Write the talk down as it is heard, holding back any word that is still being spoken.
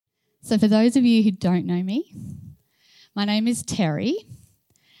So for those of you who don't know me, my name is Terri,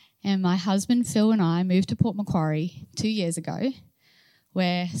 and my husband Phil and I moved to Port Macquarie 2 years ago,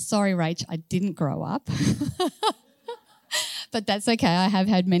 where, sorry Rach, I didn't grow up, but that's okay, I have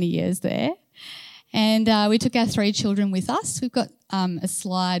had many years there. And we took our 3 children with us. We've got a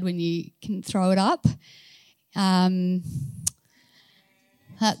slide when you can throw it up. That's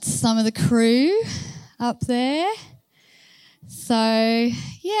some of the crew up there. So,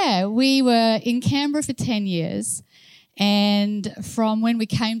 yeah, we were in Canberra for 10 years. And from when we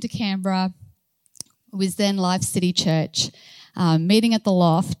came to Canberra, it was then Life City Church, meeting at the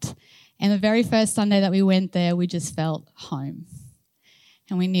loft. And the very first Sunday that we went there, we just felt home.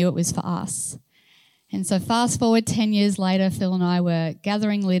 And we knew it was for us. And so fast forward 10 years later, Phil and I were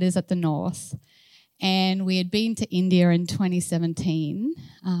gathering leaders at the North. And we had been to India in 2017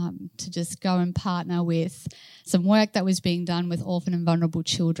 to just go and partner with some work that was being done with orphan and vulnerable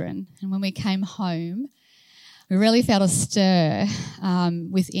children. And when we came home, we really felt a stir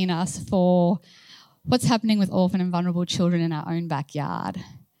within us for what's happening with orphan and vulnerable children in our own backyard.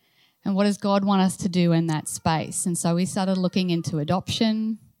 And what does God want us to do in that space? And so we started looking into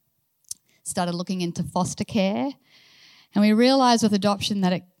adoption, started looking into foster care, and we realised with adoption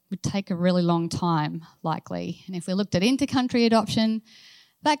that it would take a really long time, likely. And if we looked at inter-country adoption,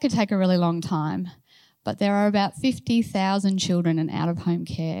 that could take a really long time. But there are about 50,000 children in out-of-home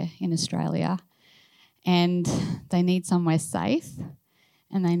care in Australia, and they need somewhere safe,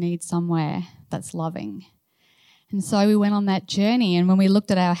 and they need somewhere that's loving. And so we went on that journey, and when we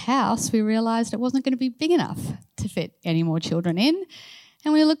looked at our house, we realised it wasn't going to be big enough to fit any more children in.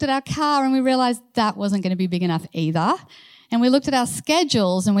 And we looked at our car, and we realised that wasn't going to be big enough either. And we looked at our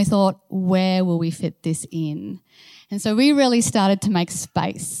schedules and we thought, where will we fit this in? And so we really started to make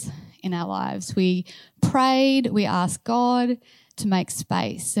space in our lives. We prayed, we asked God to make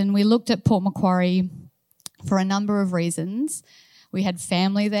space. And we looked at Port Macquarie for a number of reasons. We had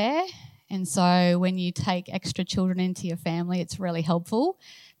family there. And so when you take extra children into your family, it's really helpful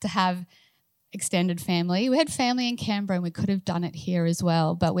to have extended family. We had family in Canberra and we could have done it here as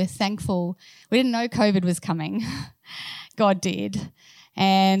well. But we're thankful. We didn't know COVID was coming. God did.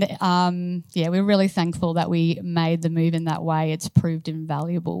 And, we're really thankful that we made the move in that way. It's proved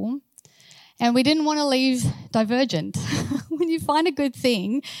invaluable. And we didn't want to leave Divergent. When you find a good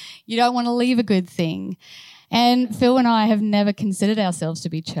thing, you don't want to leave a good thing. And Phil and I have never considered ourselves to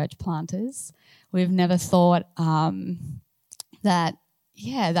be church planters. We've never thought that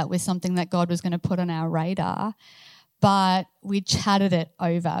was something that God was going to put on our radar. But we chatted it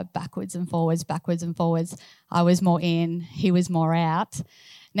over backwards and forwards. I was more in, he was more out.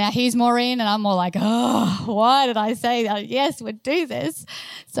 Now he's more in and I'm more like, oh, why did I say that? Yes, we'd do this.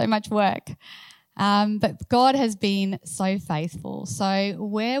 So much work. But God has been so faithful. So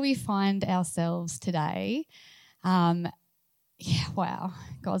where we find ourselves today, wow,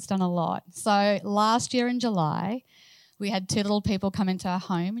 God's done a lot. So last year in July, we had 2 little people come into our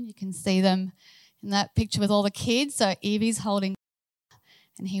home, and you can see them in that picture with all the kids. So Evie's holding,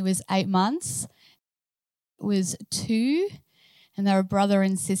 and he was 8 months. It was 2, and they were brother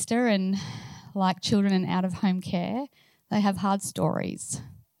and sister, and like children in out-of-home care, they have hard stories.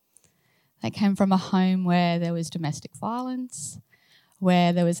 They came from a home where there was domestic violence,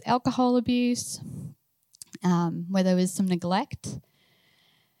 where there was alcohol abuse, where there was some neglect.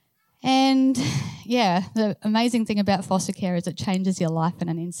 And, the amazing thing about foster care is it changes your life in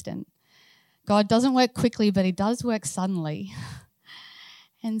an instant. God doesn't work quickly, but he does work suddenly.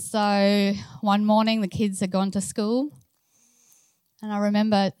 And so one morning the kids had gone to school, and I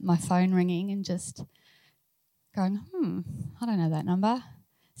remember my phone ringing and just going, I don't know that number.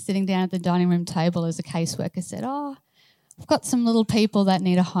 Sitting down at the dining room table as a caseworker said, I've got some little people that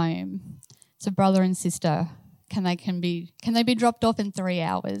need a home. It's a brother and sister. Can they be dropped off in 3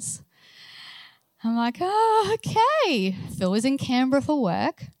 hours? I'm like, okay. Phil was in Canberra for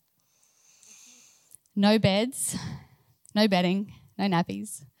work. No beds, no bedding, no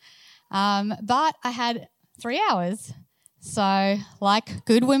nappies. But I had 3 hours. So like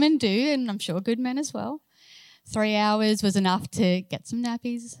good women do, and I'm sure good men as well, 3 hours was enough to get some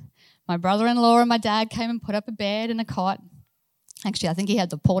nappies. My brother-in-law and my dad came and put up a bed and a cot. Actually, I think he had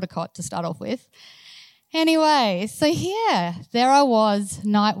the porta cot to start off with. Anyway, so there I was,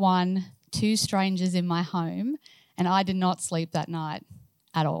 night 1, 2 strangers in my home, and I did not sleep that night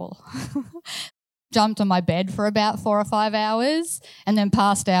at all. Jumped on my bed for about 4 or 5 hours and then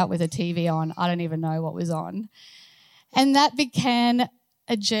passed out with a TV on. I don't even know what was on. And that began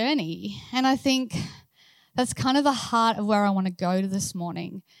a journey. And I think that's kind of the heart of where I want to go to this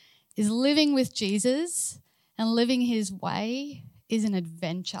morning, is living with Jesus and living his way is an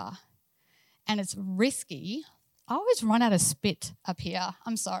adventure. and it's risky. I always run out of spit up here.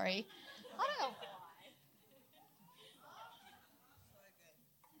 I'm sorry. I don't know why.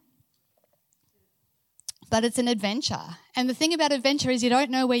 But it's an adventure. And the thing about adventure is you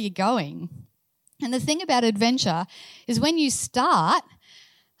don't know where you're going. And the thing about adventure is when you start,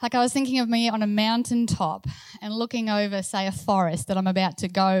 like I was thinking of me on a mountaintop and looking over, say, a forest that I'm about to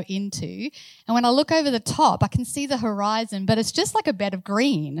go into. And when I look over the top, I can see the horizon, but it's just like a bed of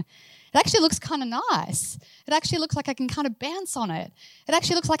green. It actually looks kind of nice. It actually looks like I can kind of bounce on it. It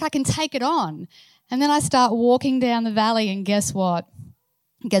actually looks like I can take it on. And then I start walking down the valley and guess what?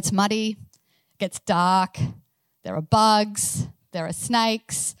 It gets muddy, it gets dark, there are bugs, there are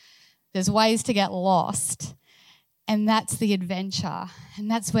snakes, there's ways to get lost. And that's the adventure.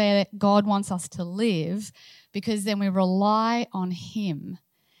 And that's where God wants us to live, because then we rely on him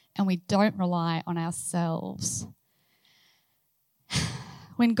and we don't rely on ourselves.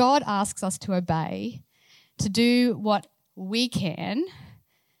 When God asks us to obey, to do what we can,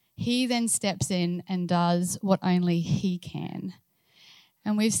 he then steps in and does what only he can.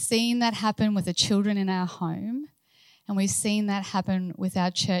 And we've seen that happen with the children in our home, and we've seen that happen with our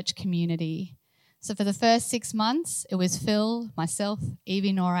church community. So for the first 6 months, it was Phil, myself,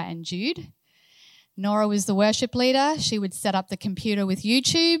 Evie, Nora and Jude. Nora was the worship leader. She would set up the computer with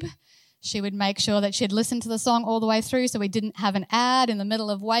YouTube. She would make sure that she'd listened to the song all the way through so we didn't have an ad in the middle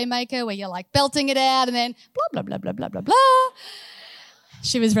of Waymaker where you're like belting it out and then blah, blah, blah, blah, blah, blah, blah.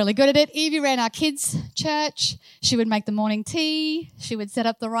 She was really good at it. Evie ran our kids' church. She would make the morning tea. She would set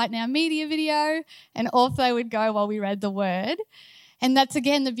up the Right Now Media video, and off they would go while we read the word. And that's,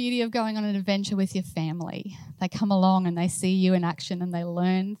 again, the beauty of going on an adventure with your family. They come along and they see you in action and they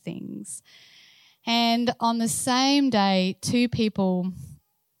learn things. And on the same day, two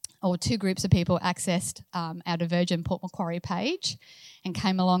groups of people accessed our Divergent Port Macquarie page and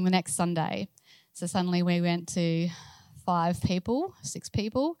came along the next Sunday. So suddenly we went to 6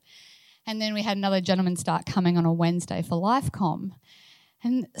 people. And then we had another gentleman start coming on a Wednesday for LifeCom.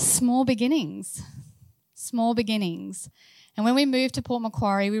 And small beginnings. And when we moved to Port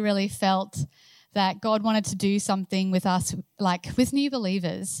Macquarie, we really felt that God wanted to do something with us, like with new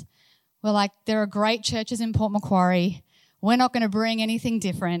believers. We're like, there are great churches in Port Macquarie. We're not going to bring anything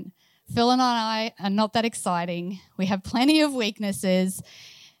different. Phil and I are not that exciting. We have plenty of weaknesses.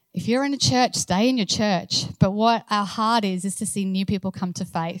 If you're in a church, stay in your church. But what our heart is to see new people come to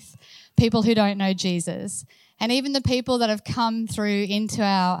faith, people who don't know Jesus. And even the people that have come through into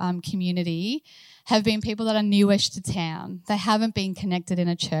our community have been people that are newish to town. They haven't been connected in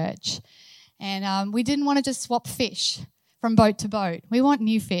a church. And we didn't want to just swap fish from boat to boat. We want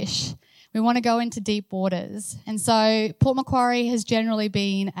new fish. We want to go into deep waters. And so Port Macquarie has generally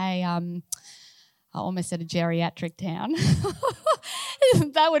been I almost said a geriatric town.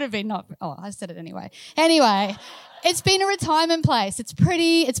 That would have been I said it anyway. Anyway, it's been a retirement place. It's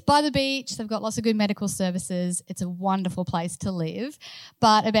pretty, it's by the beach. They've got lots of good medical services. It's a wonderful place to live.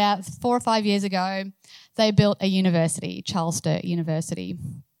 But about 4 or 5 years ago, they built a university, Charles Sturt University,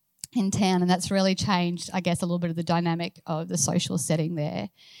 in town. And that's really changed, I guess, a little bit of the dynamic of the social setting there.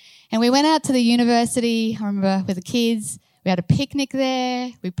 And we went out to the university, I remember, with the kids. We had a picnic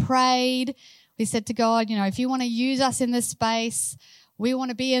there. We prayed. We said to God, if you want to use us in this space, we want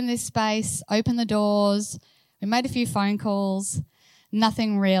to be in this space, open the doors. We made a few phone calls.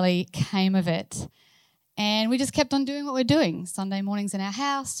 Nothing really came of it. And we just kept on doing what we're doing. Sunday mornings in our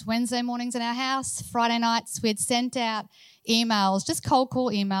house, Wednesday mornings in our house, Friday nights. We had sent out emails, just cold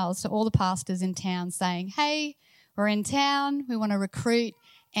call emails to all the pastors in town saying, hey, we're in town. We want to recruit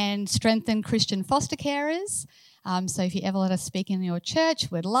and strengthen Christian foster carers. So if you ever let us speak in your church,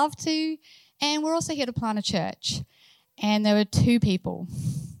 we'd love to. And we're also here to plant a church. And there were 2 people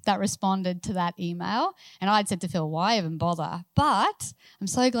that responded to that email. And I'd said to Phil, why even bother? But I'm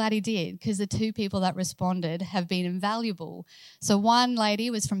so glad he did, because the 2 people that responded have been invaluable. So one lady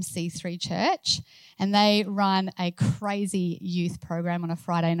was from C3 Church, and they run a crazy youth program on a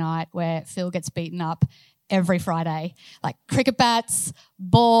Friday night where Phil gets beaten up every Friday, like cricket bats,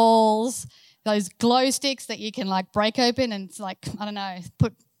 balls, those glow sticks that you can break open and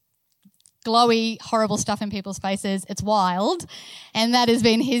put glowy, horrible stuff in people's faces. It's wild. And that has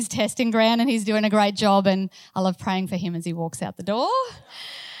been his testing ground, and he's doing a great job, and I love praying for him as he walks out the door.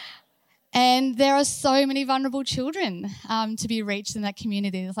 And there are so many vulnerable children to be reached in that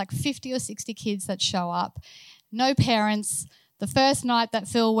community. There's 50 or 60 kids that show up. No parents. The first night that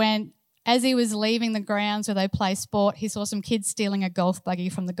Phil went, as he was leaving the grounds where they play sport, he saw some kids stealing a golf buggy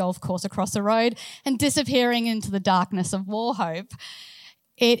from the golf course across the road and disappearing into the darkness of Warhope.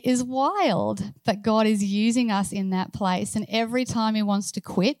 It is wild, but God is using us in that place. And every time he wants to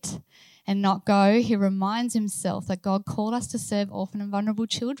quit, and not go, he reminds himself that God called us to serve orphan and vulnerable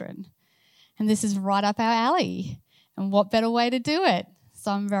children. And this is right up our alley. And what better way to do it?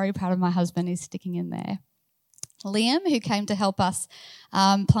 So I'm very proud of my husband. He's sticking in there. Liam, who came to help us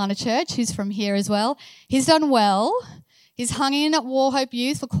plant a church, who's from here as well, he's done well. He's hung in at War Hope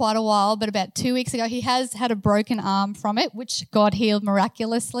Youth for quite a while, but about 2 weeks ago he has had a broken arm from it, which God healed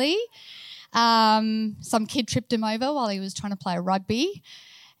miraculously. Some kid tripped him over while he was trying to play rugby.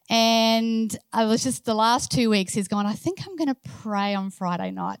 And it was just the last 2 weeks he's gone, I think I'm going to pray on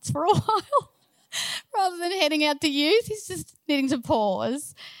Friday nights for a while. Rather than heading out to youth, he's just needing to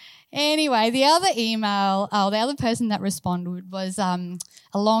pause. Anyway, the other person that responded was a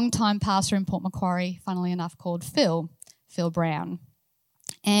long-time pastor in Port Macquarie, funnily enough, called Phil Brown.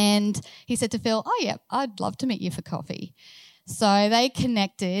 And he said to Phil, oh, yeah, I'd love to meet you for coffee. So they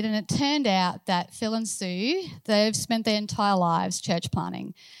connected, and it turned out that Phil and Sue, they've spent their entire lives church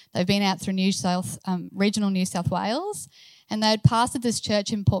planting. They've been out through regional New South Wales, and they'd pastored this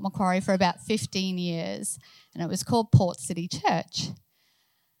church in Port Macquarie for about 15 years, and it was called Port City Church.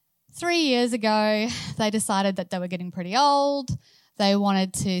 3 years ago, they decided that they were getting pretty old. They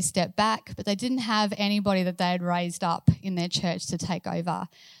wanted to step back, but they didn't have anybody that they had raised up in their church to take over.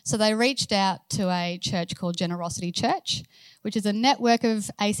 So they reached out to a church called Generosity Church, which is a network of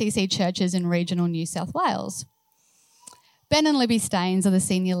ACC churches in regional New South Wales. Ben and Libby Staines are the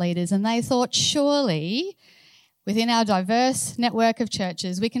senior leaders, and they thought surely within our diverse network of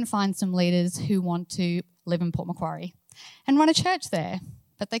churches we can find some leaders who want to live in Port Macquarie and run a church there,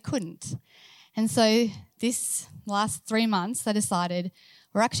 but they couldn't. And so this last 3 months they decided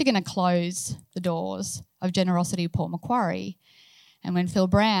we're actually going to close the doors of Generosity Port Macquarie. And when Phil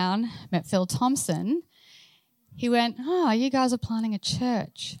Brown met Terri Thomson, he went, oh, you guys are planning a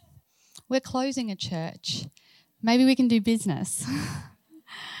church. We're closing a church. Maybe we can do business.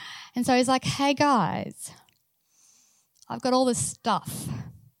 And so he's like, hey guys, I've got all this stuff.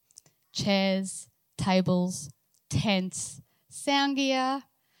 Chairs, tables, tents, sound gear,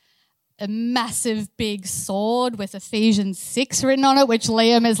 a massive big sword with Ephesians 6 written on it, which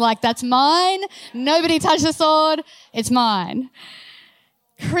Liam is like, that's mine. Nobody touch the sword. It's mine.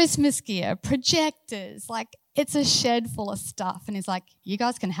 Christmas gear, projectors, like it's a shed full of stuff. And he's like, you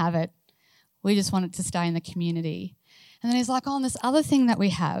guys can have it. We just want it to stay in the community. And then he's like, oh, and this other thing that we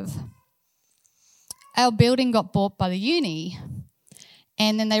have, our building got bought by the uni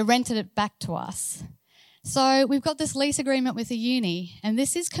and then they rented it back to us. So we've got this lease agreement with the uni, and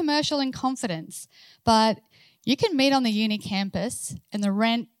this is commercial in confidence, but you can meet on the uni campus and the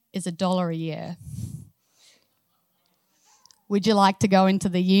rent is $1 a year. Would you like to go into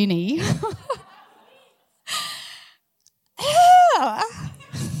the uni?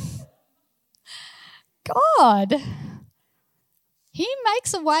 God, he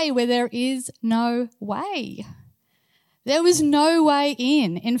makes a way where there is no way. There was no way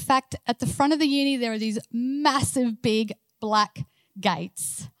in. In fact, at the front of the uni, there are these massive, big, black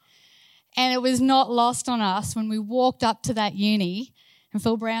gates. And it was not lost on us when we walked up to that uni and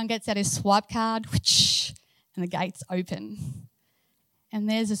Phil Brown gets out his swipe card, and the gates open. And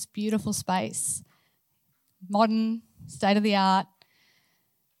there's this beautiful space, modern, state-of-the-art,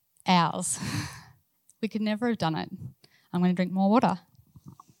 ours. We could never have done it. I'm going to drink more water.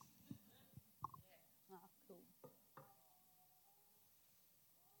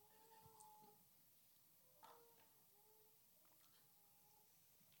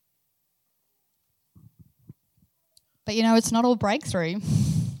 But you know, it's not all breakthrough.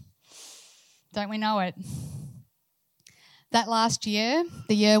 Don't we know it? That last year,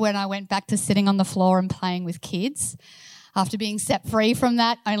 the year when I went back to sitting on the floor and playing with kids, after being set free from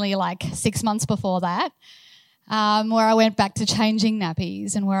that only like 6 months before that, where I went back to changing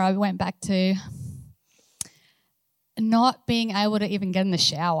nappies and where I went back to not being able to even get in the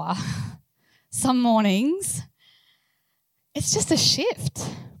shower. Some mornings, it's just a shift.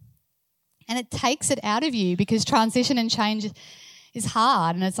 And it takes it out of you because transition and change is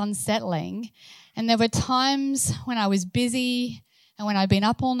hard and it's unsettling. And there were times when I was busy and when I'd been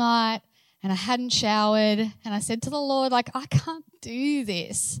up all night and I hadn't showered and I said to the Lord, like, I can't do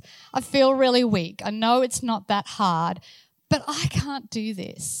this. I feel really weak. I know it's not that hard, but I can't do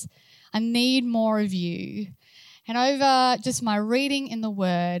this. I need more of you. And over just my reading in the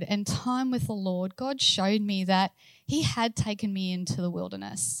Word and time with the Lord, God showed me that He had taken me into the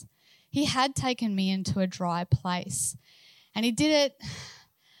wilderness. He had taken me into a dry place. And He did it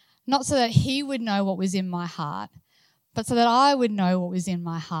not so that He would know what was in my heart, but so that I would know what was in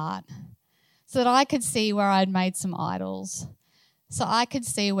my heart, so that I could see where I'd made some idols, so I could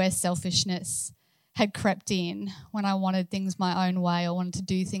see where selfishness had crept in when I wanted things my own way or wanted to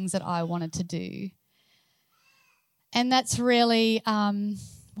do things that I wanted to do. And that's really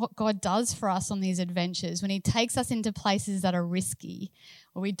what God does for us on these adventures, when he takes us into places that are risky,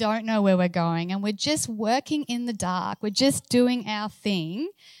 where we don't know where we're going, and we're just working in the dark. We're just doing our thing.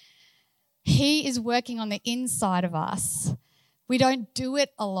 He is working on the inside of us. We don't do it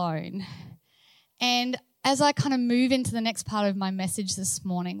alone. And as I kind of move into the next part of my message this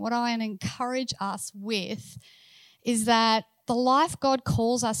morning, what I want to encourage us with is that the life God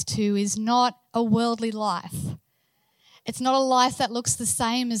calls us to is not a worldly life. It's not a life that looks the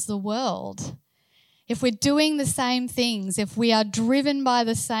same as the world. If we're doing the same things, if we are driven by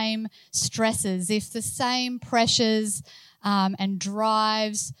the same stresses, if the same pressures and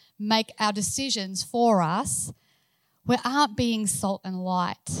drives make our decisions for us, we aren't being salt and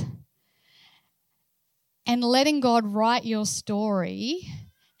light. And letting God write your story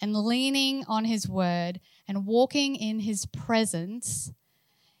and leaning on his word and walking in his presence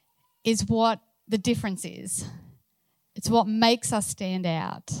is what the difference is. It's what makes us stand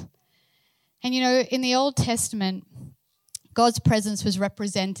out. And you know, in the Old Testament, God's presence was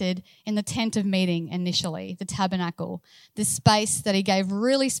represented in the tent of meeting initially, the tabernacle, this space that he gave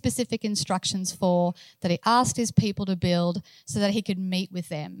really specific instructions for, that he asked his people to build so that he could meet with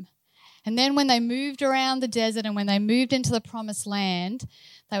them. And then when they moved around the desert and when they moved into the promised land,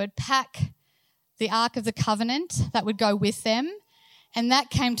 they would pack the Ark of the Covenant that would go with them, and that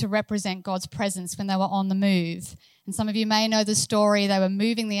came to represent God's presence when they were on the move. And some of you may know the story. They were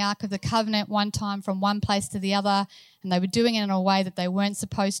moving the Ark of the Covenant one time from one place to the other, and they were doing it in a way that they weren't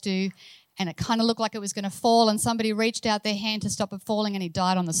supposed to, and it kind of looked like it was going to fall, and somebody reached out their hand to stop it falling, and he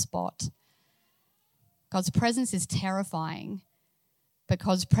died on the spot. God's presence is terrifying, but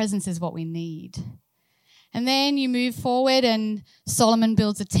God's presence is what we need. And then you move forward and Solomon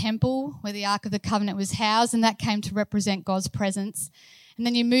builds a temple where the Ark of the Covenant was housed, and that came to represent God's presence. And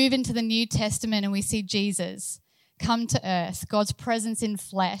then you move into the New Testament and we see Jesus come to earth, God's presence in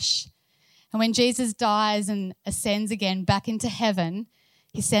flesh. And when Jesus dies and ascends again back into heaven,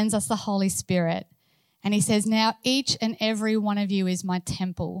 he sends us the Holy Spirit. And he says, now each and every one of you is my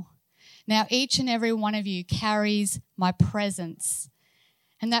temple. Now each and every one of you carries my presence.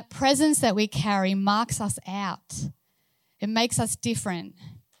 And that presence that we carry marks us out. It makes us different.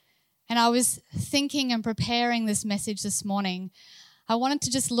 And I was thinking and preparing this message this morning, I wanted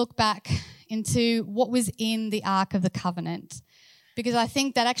to just look back into what was in the Ark of the Covenant, because I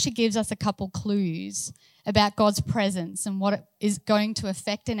think that actually gives us a couple clues about God's presence and what it is going to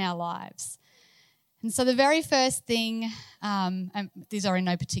affect in our lives. And so the very first thing, and these are in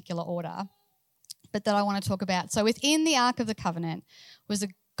no particular order, but that I want to talk about. So within the Ark of the Covenant was a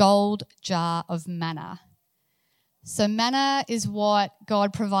gold jar of manna. So manna is what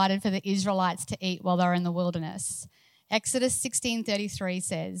God provided for the Israelites to eat while they were in the wilderness. Exodus 16:33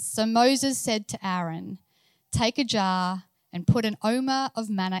 says, so Moses said to Aaron, take a jar and put an omer of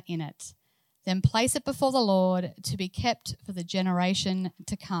manna in it. Then place it before the Lord to be kept for the generation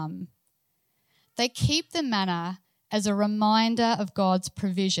to come. They keep the manna as a reminder of God's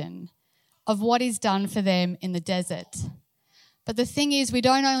provision, of what he's done for them in the desert. But the thing is, we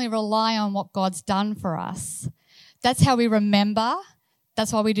don't only rely on what God's done for us. That's how we remember.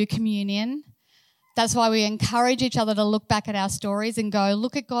 That's why we do communion. That's why we encourage each other to look back at our stories and go,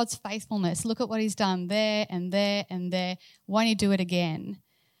 look at God's faithfulness. Look at what he's done there and there and there. Won't he do it again?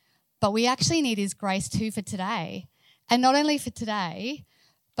 But we actually need his grace too for today. And not only for today,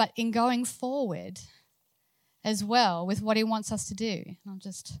 but in going forward as well with what he wants us to do. I'll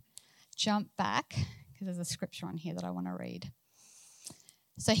just jump back because there's a scripture on here that I want to read.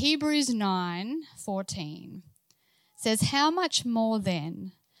 So Hebrews 9:14 says, how much more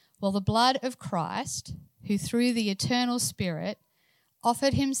then will the blood of Christ, who through the eternal Spirit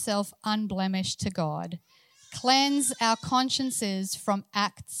offered himself unblemished to God, cleanse our consciences from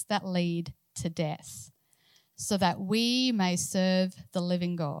acts that lead to death, so that we may serve the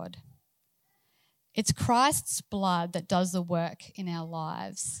living God. It's Christ's blood that does the work in our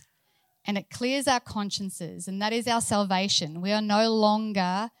lives, and it clears our consciences, and that is our salvation. We are no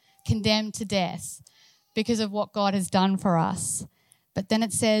longer condemned to death because of what God has done for us. But then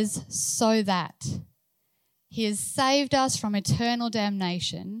it says, so that he has saved us from eternal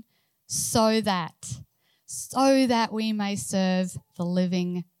damnation, so that we may serve the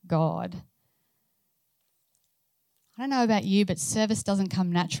living God. I don't know about you, but service doesn't come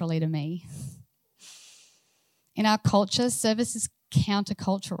naturally to me. In our culture, service is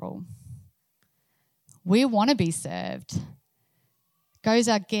countercultural. We want to be served. It goes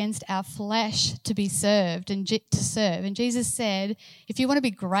against our flesh to be served and to serve. And Jesus said, if you want to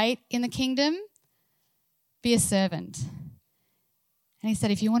be great in the kingdom, be a servant. And he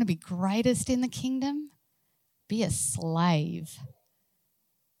said, if you want to be greatest in the kingdom, be a slave.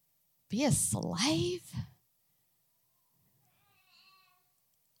 Be a slave?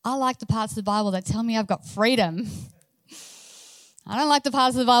 I like the parts of the Bible that tell me I've got freedom. I don't like the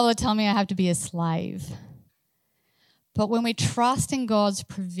parts of the Bible that tell me I have to be a slave. But when we trust in God's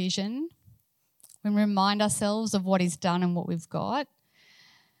provision, when we remind ourselves of what he's done and what we've got,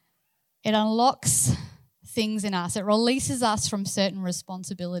 it unlocks things in us. It releases us from certain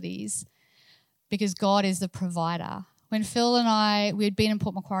responsibilities because God is the provider. When Phil and we had been in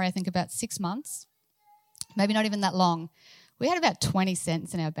Port Macquarie, I think about 6 months, maybe not even that long, we had about 20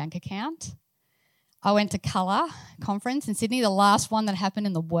 cents in our bank account. I went to Colour conference in Sydney, the last one that happened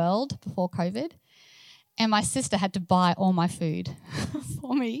in the world before COVID, and my sister had to buy all my food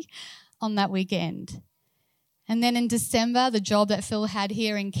for me on that weekend. And then in December, the job that Phil had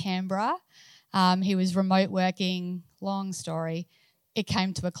here in Canberra, he was remote working, long story, it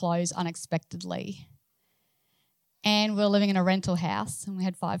came to a close unexpectedly. And we were living in a rental house and we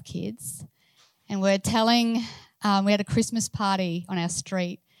had 5 kids. And we had a Christmas party on our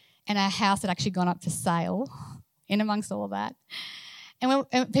street and our house had actually gone up for sale in amongst all of that. And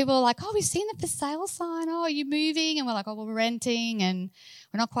people were like, oh, we've seen the for sale sign. Oh, are you moving? And we're like, oh, we're renting and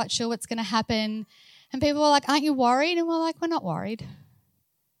we're not quite sure what's going to happen. And people were like, aren't you worried? And we're like, we're not worried.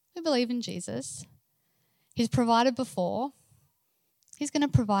 We believe in Jesus. He's provided before. He's going to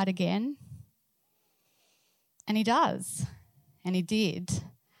provide again. And he does. And he did.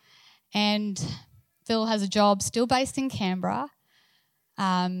 And Phil has a job still based in Canberra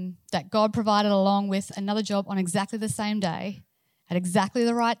that God provided along with another job on exactly the same day at exactly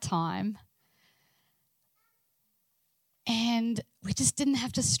the right time. And we just didn't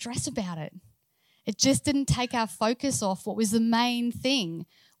have to stress about it. It just didn't take our focus off what was the main thing,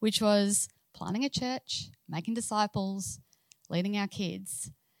 which was planting a church, making disciples, leading our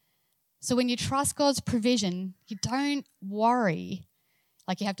kids. So when you trust God's provision, you don't worry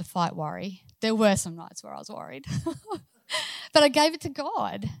like you have to fight worry. There were some nights where I was worried. But I gave it to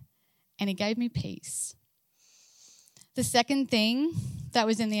God and he gave me peace. The second thing that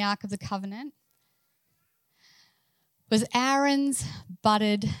was in the Ark of the Covenant was Aaron's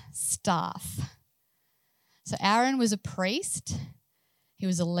budded staff. So Aaron was a priest, he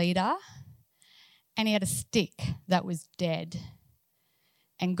was a leader, and he had a stick that was dead.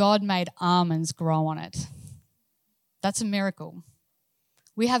 And God made almonds grow on it. That's a miracle.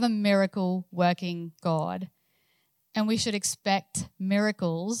 We have a miracle working God. And we should expect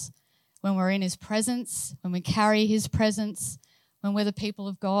miracles when we're in his presence, when we carry his presence, when we're the people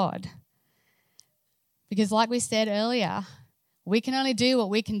of God. Because like we said earlier, we can only do what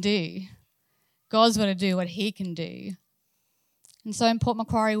we can do. God's got to do what he can do. And so in Port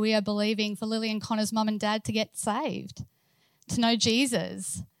Macquarie, we are believing for Lily and Connor's mum and dad to get saved, to know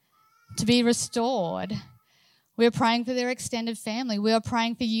Jesus, to be restored. We're praying for their extended family. We are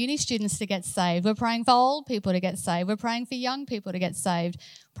praying for uni students to get saved. We're praying for old people to get saved. We're praying for young people to get saved.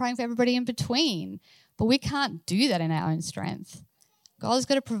 We're praying for everybody in between. But we can't do that in our own strength. God's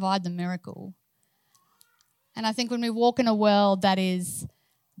got to provide the miracle. And I think when we walk in a world that is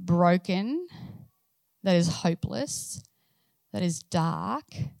broken, that is hopeless, that is dark,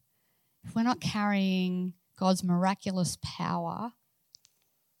 if we're not carrying God's miraculous power,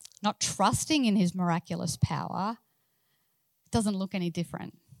 not trusting in his miraculous power, it doesn't look any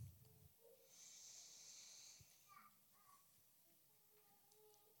different.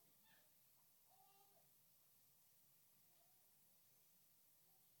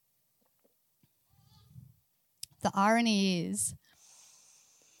 The irony is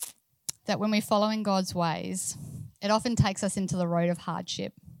that when we're following God's ways, it often takes us into the road of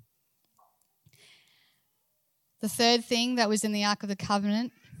hardship. The third thing that was in the Ark of the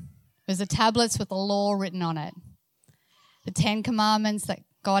Covenant was the tablets with the law written on it. The 10 Commandments that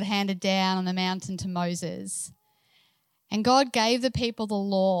God handed down on the mountain to Moses. And God gave the people the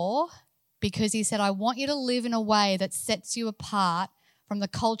law because he said, I want you to live in a way that sets you apart from the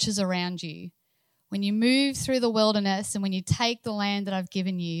cultures around you. When you move through the wilderness and when you take the land that I've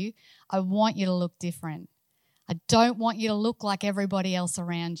given you, I want you to look different. I don't want you to look like everybody else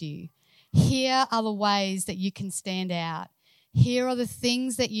around you. Here are the ways that you can stand out. Here are the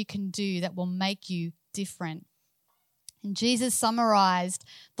things that you can do that will make you different. And Jesus summarized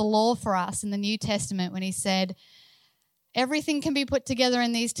the law for us in the New Testament when he said, everything can be put together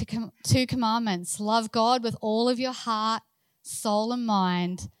in these two commandments. Love God with all of your heart, soul and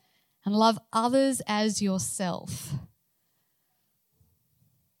mind, and love others as yourself.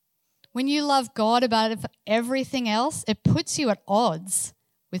 When you love God about it for everything else, it puts you at odds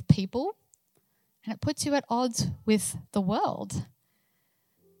with people and and it puts you at odds with the world.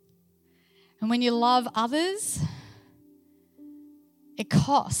 And when you love others, it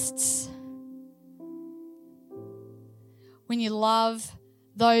costs. When you love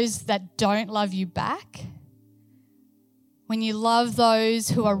those that don't love you back, when you love those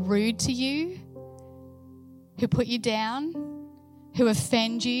who are rude to you, who put you down, who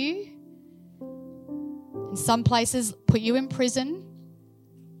offend you, in some places put you in prison,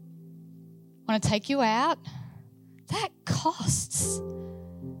 want to take you out, that costs.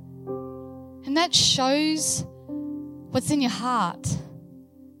 And that shows what's in your heart.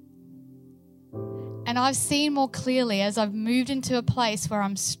 And I've seen more clearly as I've moved into a place where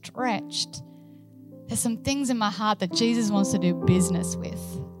I'm stretched. There's some things in my heart that Jesus wants to do business with.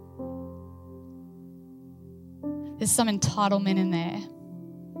 There's some entitlement in there.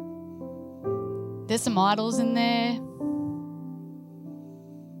 There's some idols in there.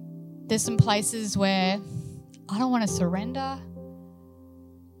 There's some places where I don't want to surrender.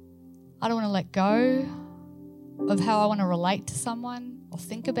 I don't want to let go of how I want to relate to someone or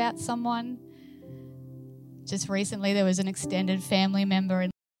think about someone. Just recently, there was an extended family member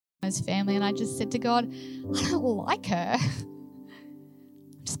in his family, and I just said to God, I don't like her.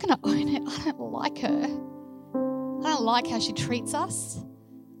 I'm just going to own it. I don't like her. I don't like how she treats us.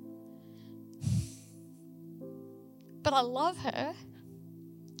 But I love her,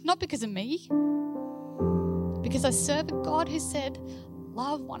 not because of me, because I serve a God who said,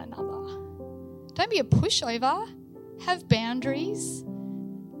 love one another. Don't be a pushover. Have boundaries,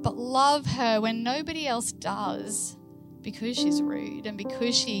 but love her when nobody else does, because she's rude and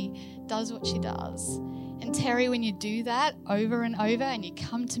because she does what she does. And Terry, when you do that over and over and you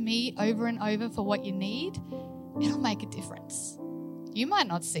come to me over and over for what you need, it'll make a difference. You might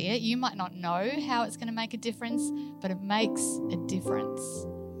not see it. You might not know how it's going to make a difference, but it makes a difference.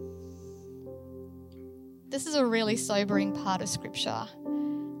 This is a really sobering part of Scripture.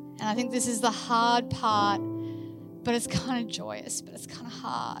 And I think this is the hard part, but it's kind of joyous, but it's kind of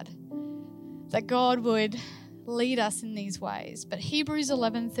hard. That God would lead us in these ways. But Hebrews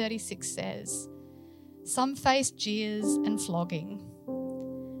 11:36 says, some faced jeers and flogging,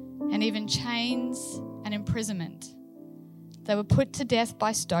 and even chains and imprisonment. They were put to death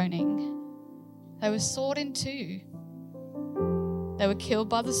by stoning. They were sawed in two. They were killed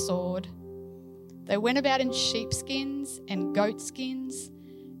by the sword. They went about in sheepskins and goatskins,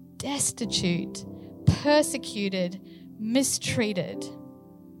 destitute, persecuted, mistreated.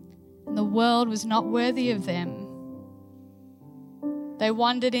 And the world was not worthy of them. They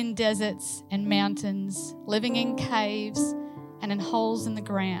wandered in deserts and mountains, living in caves and in holes in the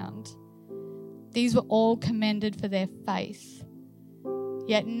ground. These were all commended for their faith.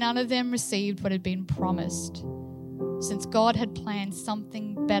 Yet none of them received what had been promised, since God had planned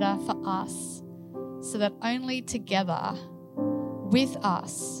something better for us, so that only together with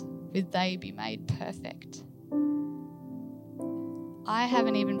us would they be made perfect. I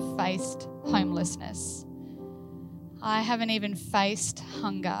haven't even faced homelessness. I haven't even faced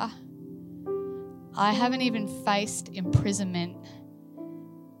hunger. I haven't even faced imprisonment.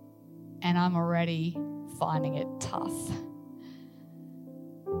 And I'm already finding it tough.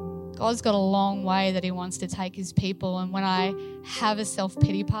 God's got a long way that he wants to take his people. And when I have a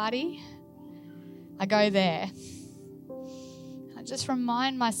self-pity party, I go there. I just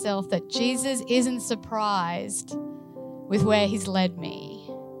remind myself that Jesus isn't surprised with where he's led me.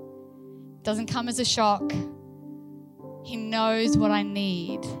 It doesn't come as a shock. He knows what I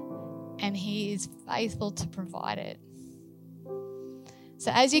need, and he is faithful to provide it. So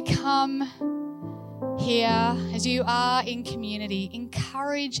as you come here, as you are in community,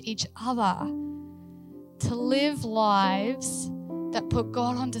 encourage each other to live lives that put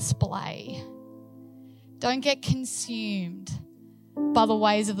God on display. Don't get consumed by the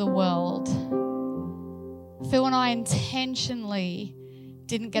ways of the world. Phil and I intentionally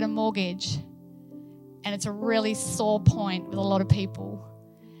didn't get a mortgage, and it's a really sore point with a lot of people.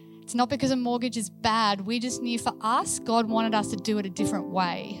 It's not because a mortgage is bad. We just knew for us, God wanted us to do it a different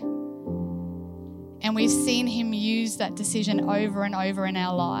way. And we've seen him use that decision over and over in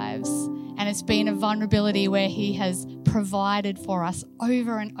our lives. And it's been a vulnerability where he has provided for us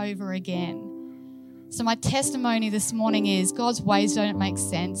over and over again. So my testimony this morning is God's ways don't make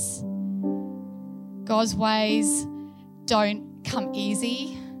sense. God's ways don't come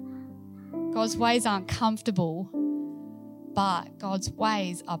easy. God's ways aren't comfortable, but God's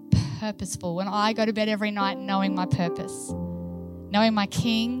ways are purposeful. When I go to bed every night knowing my purpose, knowing my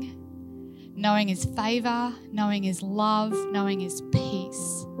King, knowing his favor, knowing his love, knowing his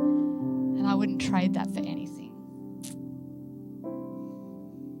peace. And I wouldn't trade that for anything.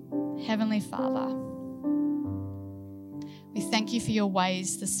 Heavenly Father, we thank you for your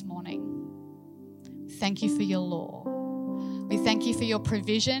ways this morning. Thank you for your law. We thank you for your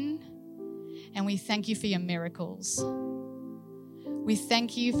provision, and we thank you for your miracles. We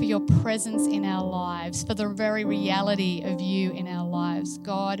thank you for your presence in our lives, for the very reality of you in our lives.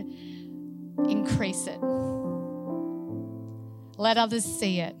 God, increase it. Let others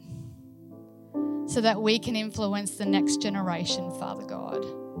see it so that we can influence the next generation, Father God,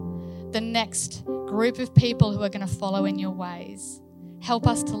 the next group of people who are going to follow in your ways. Help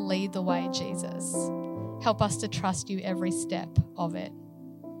us to lead the way, Jesus. Help us to trust you every step of it.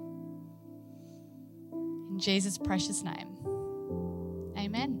 In Jesus' precious name,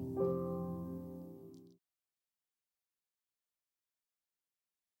 amen.